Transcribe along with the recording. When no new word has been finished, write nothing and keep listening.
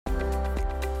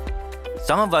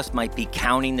Some of us might be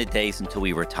counting the days until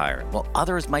we retire, while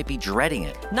others might be dreading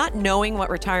it. Not knowing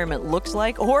what retirement looks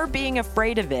like or being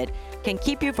afraid of it can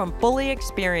keep you from fully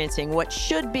experiencing what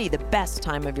should be the best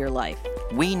time of your life.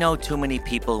 We know too many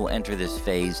people who enter this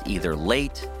phase either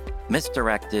late,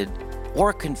 misdirected,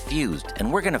 or confused,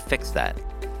 and we're going to fix that.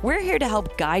 We're here to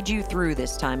help guide you through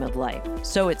this time of life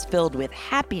so it's filled with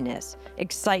happiness,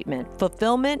 excitement,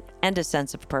 fulfillment, and a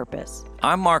sense of purpose.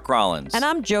 I'm Mark Rollins. And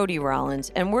I'm Jody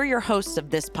Rollins, and we're your hosts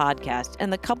of this podcast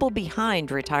and the couple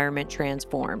behind Retirement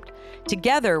Transformed.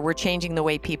 Together, we're changing the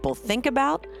way people think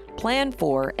about, plan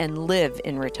for, and live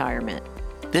in retirement.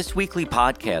 This weekly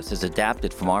podcast is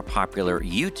adapted from our popular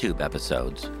YouTube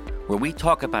episodes, where we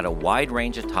talk about a wide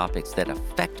range of topics that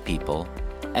affect people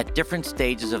at different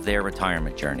stages of their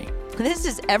retirement journey. This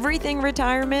is everything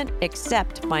retirement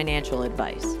except financial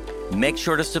advice. Make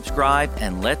sure to subscribe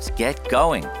and let's get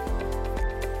going.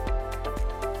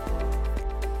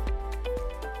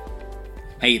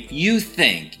 Hey, if you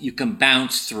think you can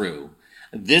bounce through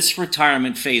this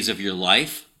retirement phase of your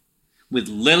life with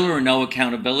little or no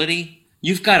accountability,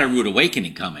 you've got a rude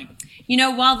awakening coming. You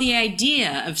know, while the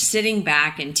idea of sitting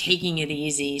back and taking it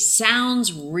easy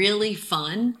sounds really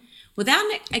fun, without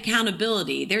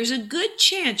accountability, there's a good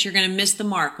chance you're going to miss the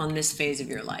mark on this phase of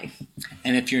your life.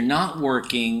 And if you're not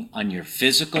working on your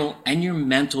physical and your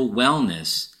mental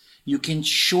wellness, you can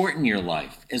shorten your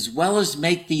life as well as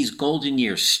make these golden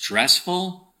years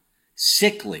stressful,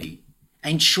 sickly,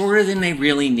 and shorter than they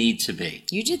really need to be.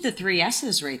 You did the 3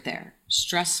 S's right there.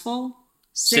 Stressful,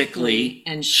 sickly,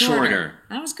 and shorter. shorter.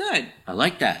 That was good. I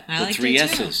like that. I the liked 3 it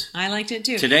S's. too. I liked it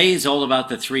too. Today is all about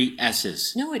the 3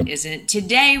 S's. No, it isn't.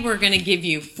 Today, we're going to give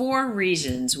you 4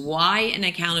 reasons why an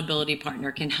accountability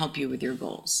partner can help you with your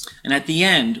goals. And at the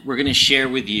end, we're going to share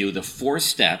with you the 4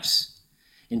 steps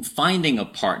in finding a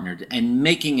partner and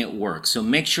making it work. So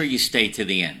make sure you stay to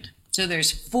the end. So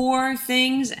there's 4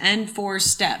 things and 4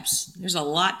 steps. There's a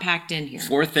lot packed in here.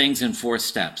 4 things and 4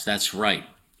 steps. That's right.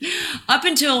 Up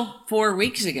until 4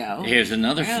 weeks ago. Here's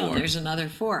another 4. There's another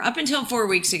 4. Up until 4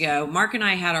 weeks ago, Mark and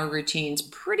I had our routines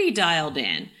pretty dialed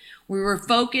in. We were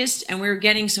focused and we were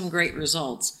getting some great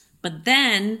results. But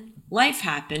then life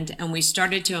happened and we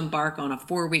started to embark on a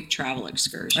 4-week travel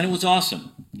excursion. And it was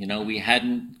awesome. You know,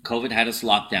 COVID had us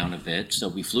locked down a bit. So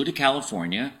we flew to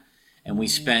California and we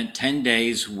spent 10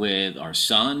 days with our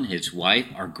son, his wife,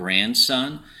 our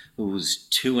grandson, who was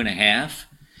 2.5.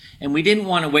 And we didn't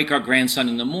want to wake our grandson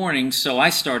in the morning, so I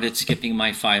started skipping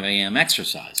my 5 a.m.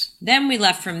 exercise. Then we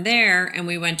left from there and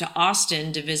we went to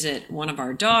Austin to visit one of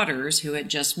our daughters who had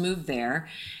just moved there.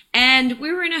 And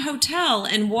we were in a hotel,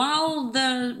 and while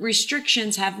the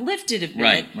restrictions have lifted a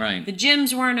bit, right. The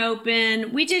gyms weren't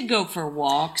open. We did go for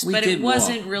walks, but it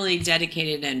wasn't really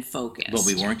dedicated and focused. But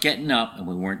we weren't getting up and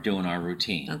we weren't doing our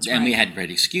routine. That's and right. we had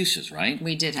great excuses, right?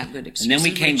 We did have good excuses. And then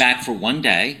we came back for one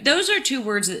day. Those are 2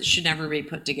 words that should never be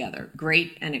put together.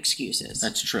 Great and excuses.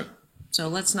 That's true. So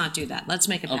let's not do that. Let's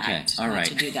make a pact all not right.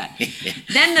 to do that.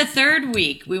 Then the 3rd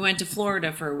week, we went to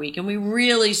Florida for a week, and we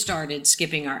really started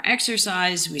skipping our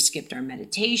exercise. We skipped our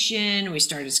meditation. We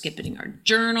started skipping our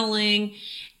journaling.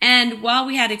 And while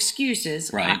we had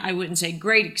excuses, right. I wouldn't say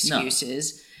great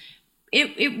excuses,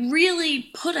 it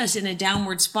really put us in a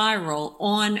downward spiral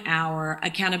on our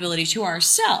accountability to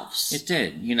ourselves. It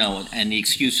did, you know, and the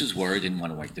excuses were didn't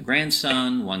want to wake the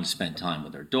grandson, wanted to spend time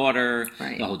with our daughter,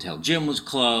 Right. The hotel gym was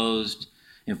closed.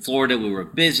 In Florida, we were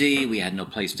busy, we had no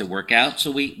place to work out, so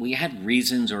we had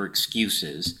reasons or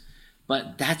excuses,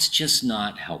 but that's just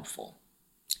not helpful.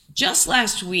 Just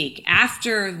last week,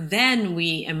 after then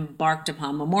we embarked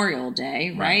upon Memorial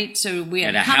Day, right? So we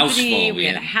had a house company, full. we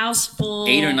had a house full.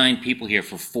 8 or 9 people here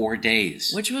for 4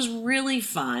 days. Which was really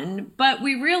fun, but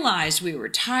we realized we were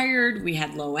tired, we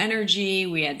had low energy,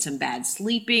 we had some bad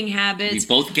sleeping habits. We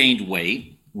both gained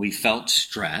weight, we felt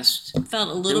stressed. Felt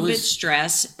a little bit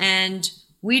stressed, and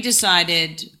we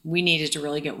decided we needed to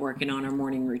really get working on our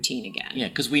morning routine again. Yeah,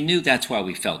 because we knew that's why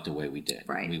we felt the way we did.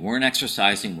 Right. We weren't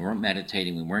exercising, we weren't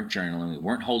meditating, we weren't journaling, we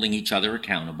weren't holding each other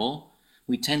accountable.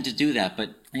 We tend to do that,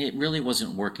 but it really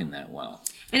wasn't working that well.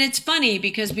 And it's funny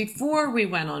because before we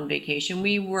went on vacation,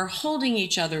 we were holding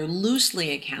each other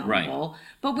loosely accountable,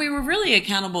 but we were really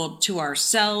accountable to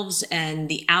ourselves and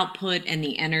the output and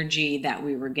the energy that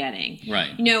we were getting.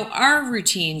 Right. You know, our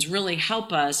routines really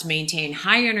help us maintain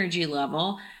high energy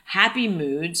level, happy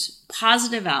moods,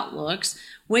 positive outlooks,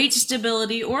 weight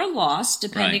stability or loss,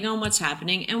 depending on what's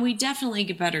happening, and we definitely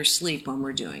get better sleep when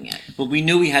we're doing it. But we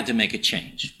knew we had to make a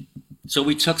change. So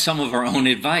we took some of our own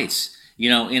advice. You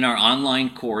know, in our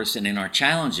online course and in our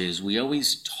challenges, we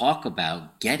always talk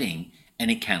about getting an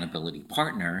accountability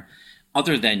partner,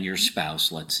 other than your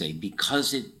spouse, let's say,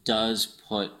 because it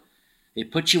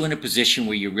puts you in a position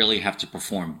where you really have to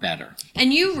perform better.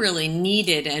 And you really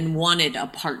needed and wanted a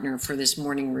partner for this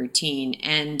morning routine.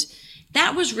 And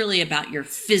that was really about your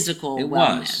physical It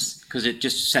wellness. was, because it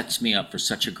just sets me up for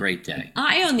such a great day.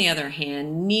 I, on the other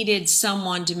hand, needed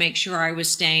someone to make sure I was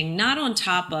staying not on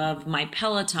top of my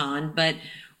Peloton, but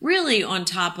really on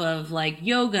top of like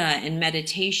yoga and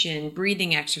meditation,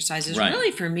 breathing exercises. Right.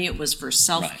 Really, for me, it was for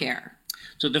self-care.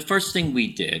 So the first thing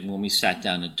we did when we sat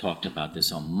down and talked about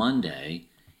this on Monday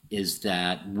is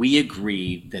that we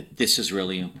agreed that this is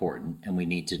really important and we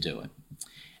need to do it.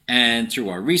 And through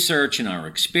our research and our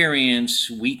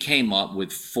experience, we came up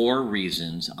with 4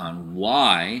 reasons on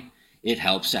why it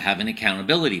helps to have an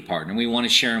accountability partner. We want to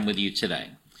share them with you today.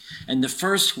 And the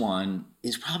first one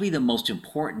is probably the most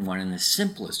important one and the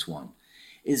simplest one,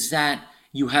 is that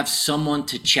you have someone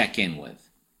to check in with.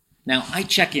 Now, I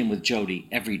check in with Jody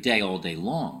every day, all day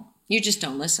long. You just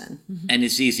don't listen. And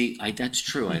it's easy. That's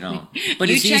true. I don't. But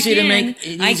You it's check easy to in.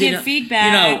 make. I get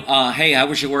feedback. Hey, how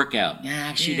was your workout? Yeah,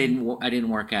 actually, I didn't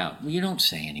work out. Well, you don't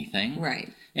say anything.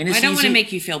 Right. And it's I don't want to easy-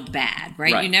 make you feel bad,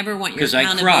 right? Right. You never want your Because I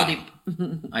accountability.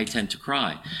 cry. I tend to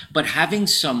cry. But having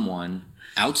someone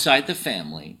outside the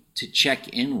family to check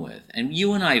in with, and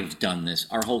you and I have done this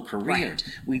our whole career. Right.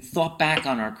 We thought back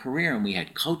on our career and we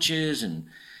had coaches and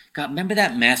God, remember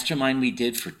that mastermind we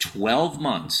did for 12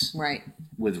 months Right.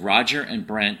 with Roger and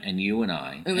Brent and you and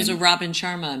I? It was and, a Robin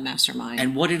Sharma mastermind.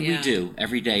 And what did we Yeah. do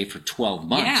every day for 12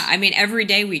 months? Yeah, I mean, every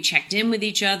day we checked in with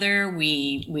each other.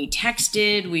 We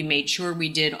texted. We made sure we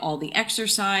did all the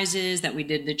exercises, that we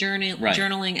did the Right.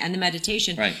 journaling and the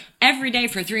meditation. Right. Every day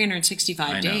for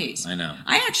 365 I know, days. I know.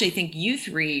 I actually think you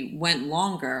 3 went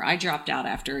longer. I dropped out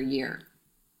after a year.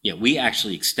 Yeah, we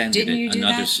actually extended Didn't you it do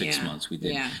another that? 6 Yeah. months. We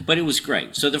did. Yeah. But it was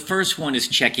great. So the first one is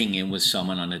checking in with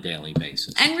someone on a daily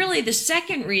basis. And really, the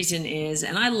second reason is,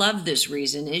 and I love this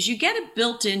reason, is you get a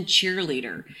built-in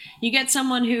cheerleader. You get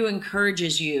someone who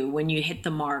encourages you when you hit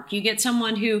the mark. You get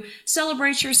someone who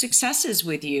celebrates your successes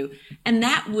with you, and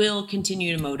that will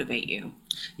continue to motivate you.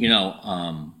 You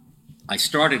know, I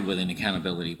started with an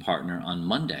accountability partner on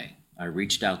Monday. I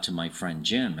reached out to my friend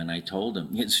Jim and I told him,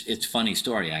 it's a funny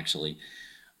story actually.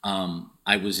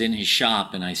 I was in his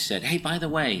shop and I said, hey, by the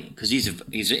way, because he's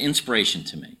an inspiration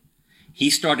to me. He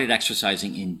started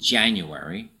exercising in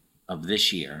January of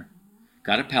this year,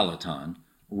 got a Peloton,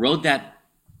 rode that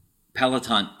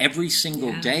Peloton every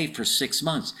single Yeah. day for 6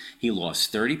 months. He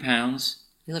lost 30 pounds.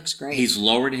 He looks great. He's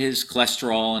lowered his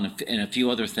cholesterol and a few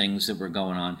other things that were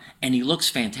going on, and he looks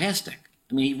fantastic.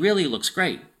 I mean, he really looks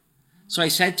great. So I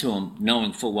said to him,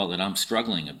 knowing full well that I'm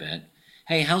struggling a bit,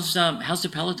 hey, how's the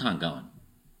Peloton going?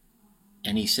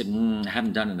 And he said, I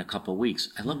haven't done it in a couple of weeks.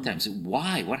 I looked at him and said,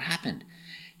 why? What happened?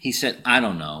 He said, I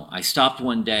don't know. I stopped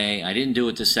one day. I didn't do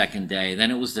it the second day. Then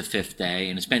it was the 5th day,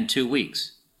 and it's been 2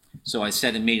 weeks. So I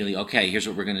said immediately, okay, here's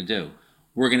what we're going to do.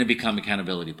 We're going to become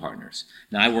accountability partners.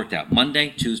 Now, I worked out Monday,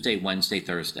 Tuesday, Wednesday,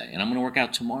 Thursday, and I'm going to work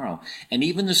out tomorrow. And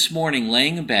even this morning,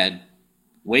 laying in bed,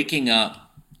 waking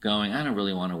up, going, I don't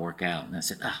really want to work out. And I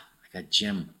said, I got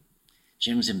Jim.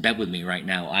 Jim's in bed with me right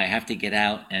now. I have to get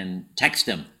out and text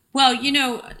him. Well,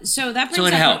 so that brings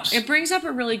it helps. It brings up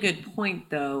a really good point,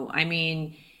 though. I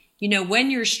mean,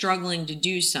 when you're struggling to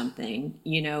do something,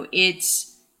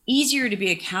 it's easier to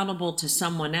be accountable to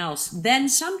someone else than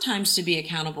sometimes to be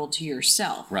accountable to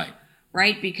yourself. Right.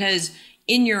 Right? Because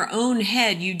in your own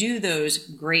head, you do those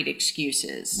great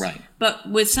excuses. Right. But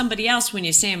with somebody else, when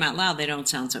you say them out loud, they don't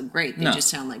sound so great. They just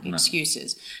sound like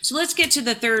excuses. So let's get to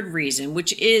the third reason,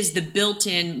 which is the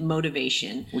built-in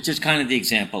motivation. Which is kind of the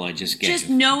example I just gave. Just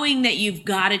knowing that you've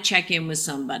got to check in with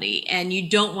somebody and you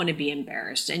don't want to be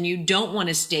embarrassed and you don't want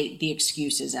to state the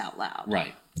excuses out loud.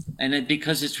 Right. And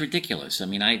because it's ridiculous. I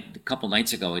mean, a couple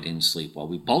nights ago, I didn't sleep well.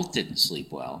 We both didn't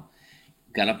sleep well.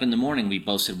 Got up in the morning, we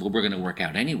both said, well, we're going to work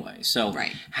out anyway. So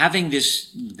Right. having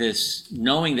this,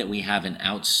 knowing that we have an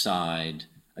outside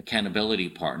accountability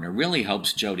partner really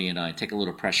helps Jody and I take a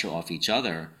little pressure off each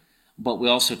other. But we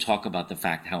also talk about the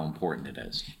fact how important it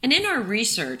is. And in our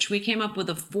research, we came up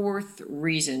with a 4th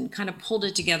reason, kind of pulled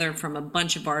it together from a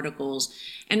bunch of articles.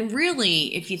 And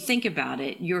really, if you think about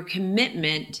it, your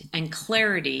commitment and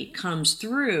clarity comes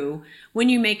through when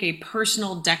you make a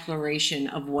personal declaration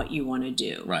of what you want to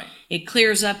do. Right. It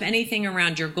clears up anything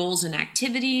around your goals and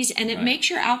activities, and it Right. makes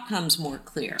your outcomes more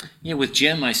clear. Yeah, with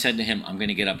Jim, I said to him, I'm going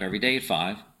to get up every day at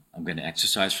 5. I'm going to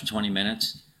exercise for 20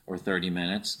 minutes. Or 30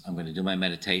 minutes. I'm going to do my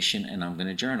meditation and I'm going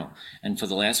to journal. And for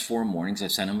the last 4 mornings, I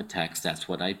sent him a text. That's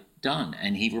what I've done.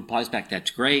 And he replies back,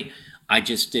 that's great. I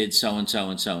just did so and so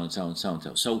and so and so and so and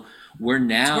so. So we're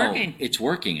now, it's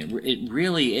working. It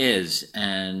really is.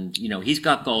 And, he's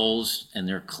got goals and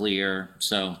they're clear.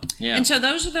 So, yeah. And so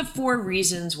those are the 4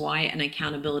 reasons why an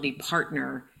accountability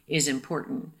partner is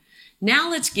important.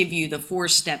 Now let's give you the 4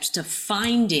 steps to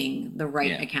finding the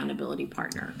right accountability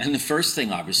partner. And the first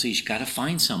thing, obviously, is you got to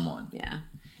find someone. Yeah.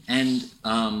 And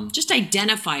just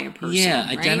identify a person. Yeah,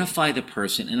 right? identify the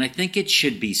person. And I think it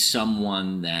should be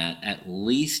someone that at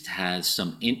least has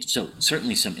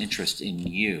certainly some interest in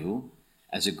you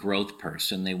as a growth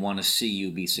person. They want to see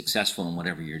you be successful in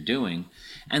whatever you're doing.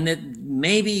 And that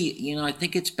maybe, I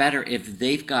think it's better if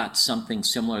they've got something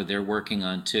similar they're working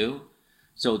on too.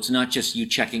 So it's not just you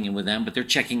checking in with them, but they're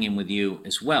checking in with you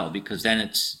as well, because then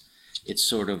it's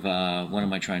sort of, what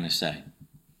am I trying to say?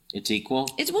 It's equal?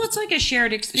 It's like a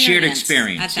shared experience. Shared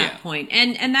experience at that point.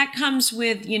 And that comes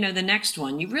with, the next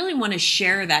one. You really want to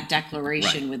share that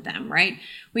declaration with them, right?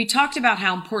 We talked about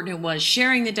how important it was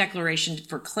sharing the declaration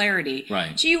for clarity.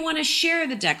 Right. So you want to share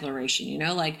the declaration,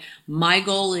 like my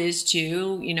goal is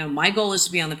to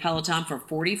be on the Peloton for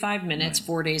 45 minutes,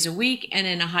 4 days a week, and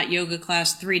in a hot yoga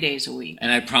class 3 days a week. And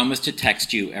I promise to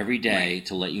text you every day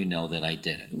to let you know that I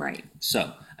did it. Right.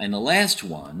 So, and the last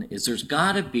one is there's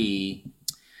got to be,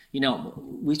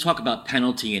 we talk about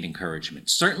penalty and encouragement.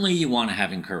 Certainly you want to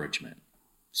have encouragement.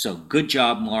 So good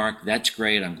job, Mark. That's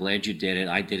great. I'm glad you did it.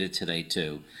 I did it today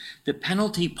too. The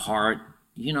penalty part,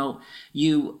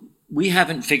 we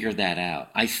haven't figured that out.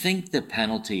 I think the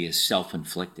penalty is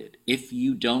self-inflicted. If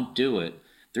you don't do it,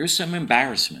 there's some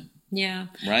embarrassment. Yeah.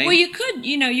 Right. Well, you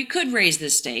could raise the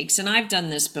stakes. And I've done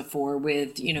this before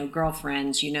with,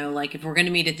 girlfriends, like if we're going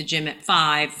to meet at the gym at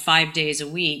 5 days a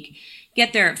week,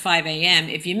 get there at 5 a.m.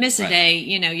 If you miss a day,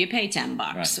 you pay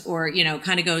 $10 or,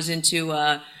 kind of goes into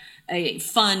a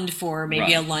fund for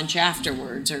maybe a lunch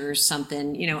afterwards or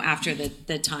something, after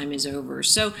the time is over.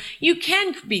 So you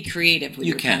can be creative with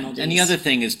your penalties. And the other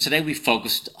thing is today we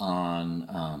focused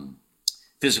on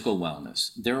physical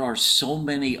wellness. There are so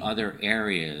many other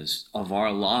areas of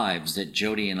our lives that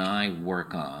Jody and I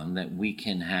work on that we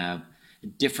can have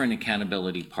different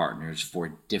accountability partners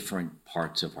for different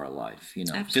parts of our life.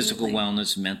 Physical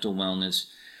wellness, mental wellness,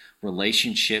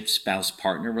 relationships,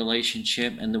 spouse-partner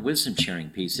relationship, and the wisdom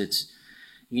sharing piece. It's,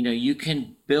 you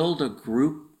can build a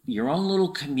group, your own little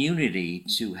community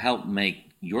to help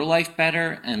make your life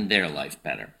better and their life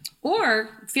better.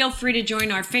 Or feel free to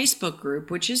join our Facebook group,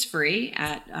 which is free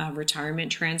at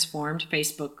Retirement Transformed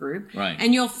Facebook group. Right.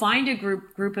 And you'll find a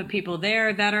group of people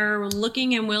there that are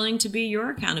looking and willing to be your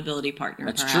accountability partner.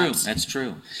 That's perhaps. true. That's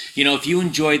true. If you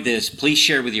enjoyed this, please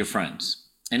share with your friends.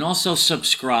 And also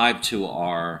subscribe to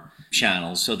our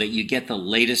channel so that you get the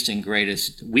latest and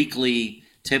greatest weekly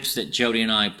tips that Jody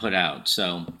and I put out.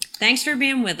 So thanks for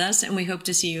being with us, and we hope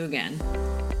to see you again.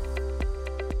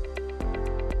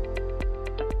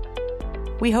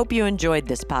 We hope you enjoyed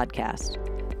this podcast.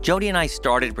 Jody and I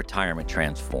started Retirement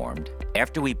Transformed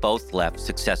after we both left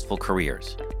successful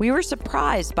careers. We were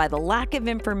surprised by the lack of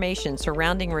information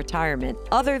surrounding retirement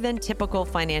other than typical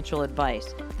financial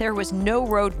advice. There was no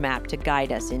roadmap to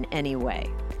guide us in any way.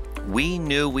 We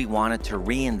knew we wanted to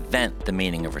reinvent the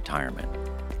meaning of retirement.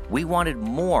 We wanted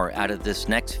more out of this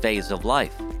next phase of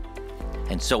life.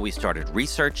 And so we started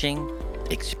researching,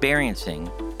 experiencing,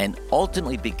 and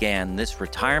ultimately began this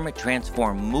Retirement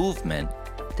Transform movement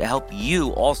to help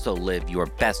you also live your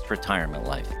best retirement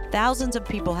life. Thousands of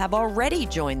people have already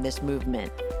joined this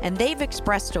movement, and they've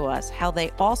expressed to us how they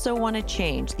also want to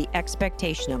change the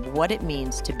expectation of what it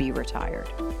means to be retired.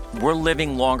 We're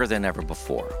living longer than ever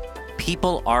before.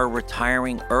 People are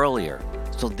retiring earlier.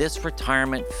 So this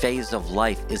retirement phase of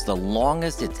life is the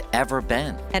longest it's ever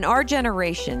been. And our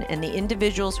generation and the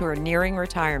individuals who are nearing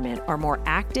retirement are more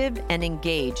active and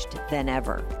engaged than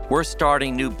ever. We're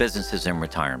starting new businesses in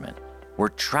retirement. We're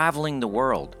traveling the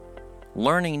world,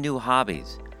 learning new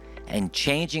hobbies, and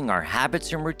changing our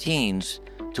habits and routines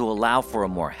to allow for a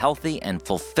more healthy and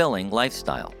fulfilling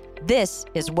lifestyle. This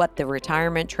is what the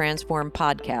Retirement Transform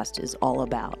podcast is all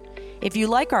about. If you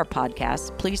like our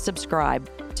podcast, please subscribe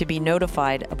to be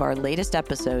notified of our latest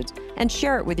episodes and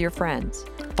share it with your friends.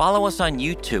 Follow us on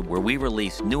YouTube, where we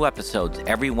release new episodes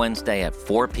every Wednesday at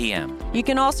 4 p.m. You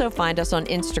can also find us on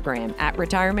Instagram at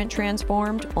Retirement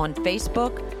Transformed, on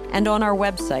Facebook, and on our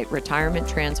website,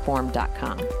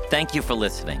 retirementtransformed.com. Thank you for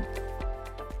listening.